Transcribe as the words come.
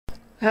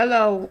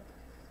Hello,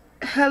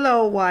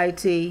 hello,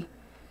 YT.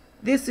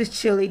 This is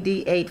Chili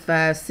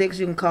D856.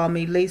 You can call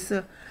me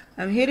Lisa.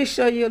 I'm here to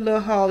show you a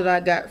little haul that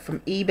I got from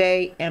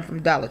eBay and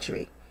from Dollar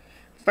Tree.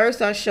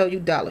 First, I'll show you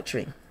Dollar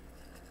Tree.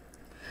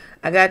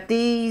 I got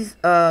these.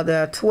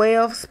 There are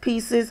 12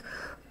 pieces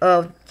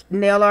of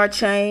nail art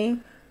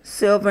chain,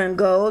 silver and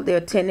gold.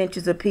 They're 10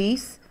 inches a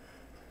piece,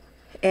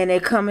 and they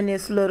come in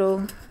this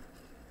little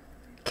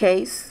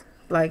case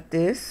like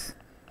this.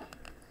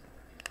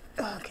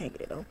 Oh, I can't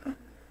get it open.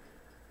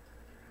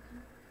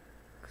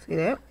 See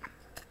that?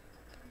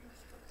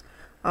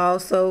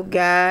 Also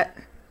got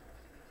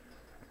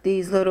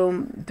these little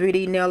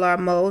 3D nail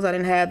art molds. I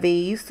didn't have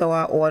these, so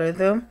I ordered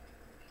them.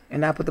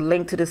 And I put the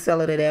link to the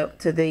seller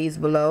to these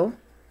below.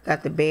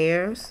 Got the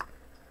bears,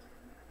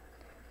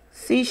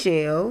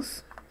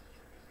 seashells,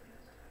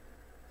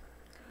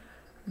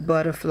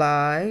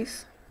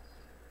 butterflies,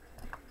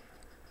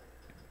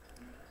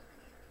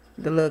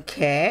 the little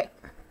cat,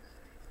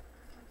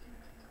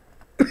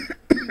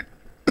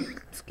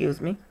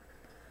 excuse me,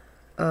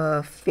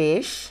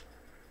 fish,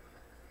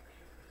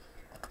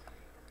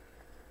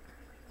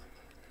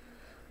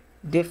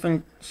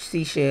 different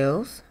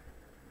seashells,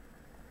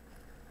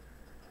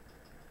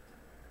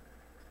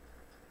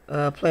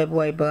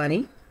 Playboy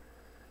bunny.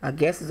 I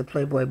guess it's a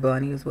Playboy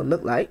bunny is what it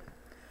looked like.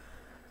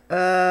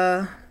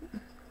 Another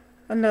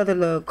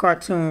little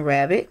cartoon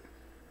rabbit,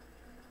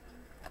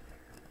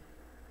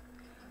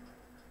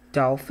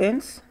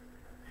 dolphins,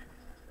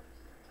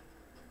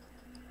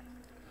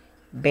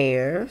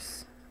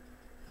 bears,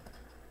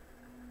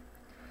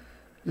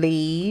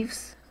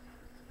 leaves,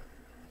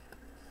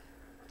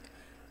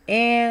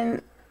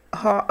 and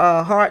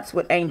hearts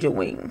with angel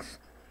wings.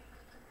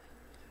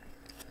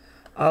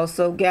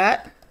 Also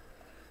got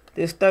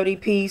this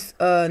 30-piece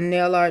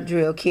nail art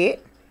drill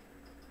kit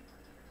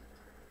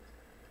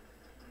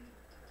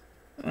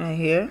right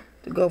here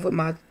to go with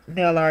my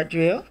nail art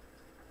drill.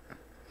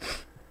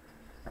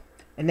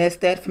 And that's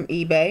that from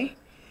eBay.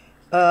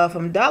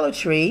 From Dollar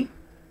Tree,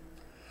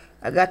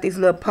 I got these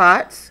little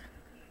pots,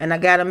 and I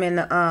got them in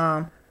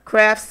the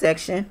craft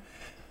section.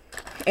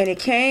 And it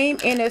came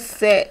in a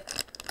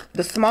set.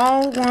 The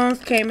small ones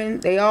came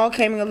in, they all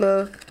came in a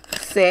little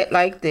set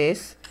like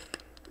this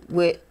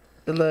with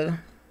the little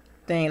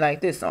thing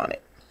like this on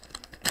it.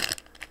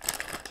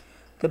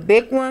 The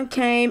big one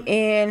came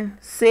in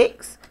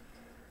 6.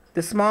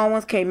 The small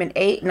ones came in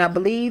 8. And I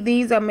believe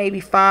these are maybe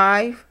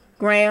 5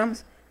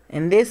 grams.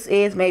 And this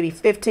is maybe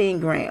 15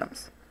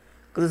 grams.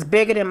 Because it's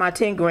bigger than my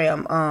 10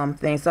 gram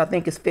thing. So I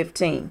think it's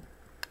 15.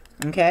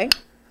 Okay.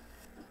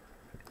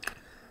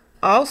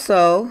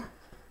 Also,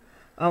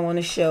 I want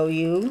to show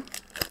you.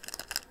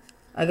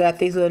 I got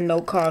these little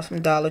note cards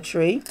from Dollar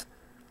Tree.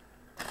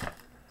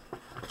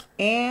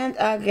 And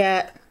I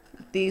got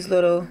these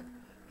little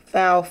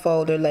file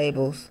folder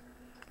labels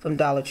from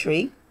Dollar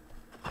Tree.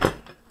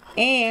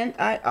 And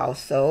I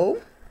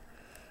also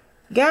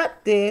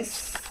got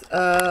this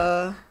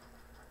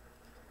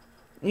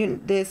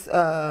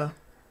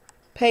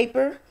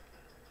paper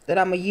that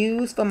I'm going to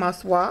use for my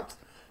swaps.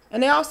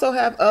 And they also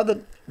have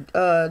other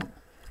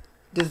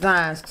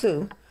designs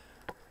too.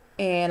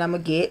 And I'm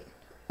going to get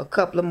a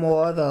couple of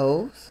more of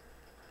those.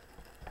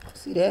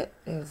 See that?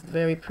 That's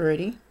very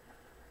pretty.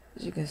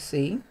 As you can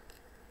see.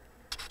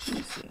 Let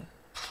me see.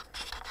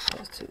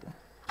 Those 2.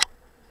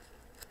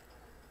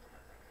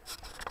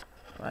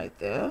 Right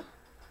there.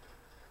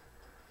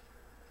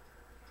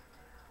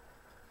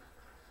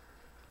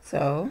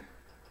 So.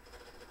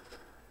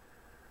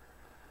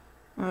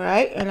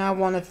 Alright. And I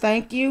want to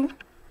thank you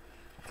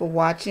for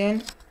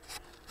watching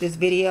this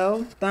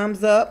video.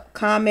 Thumbs up,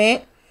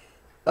 comment,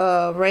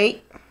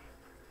 rate,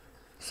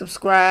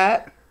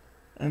 subscribe.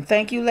 And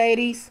thank you,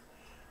 ladies.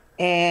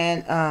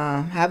 And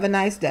have a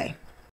nice day.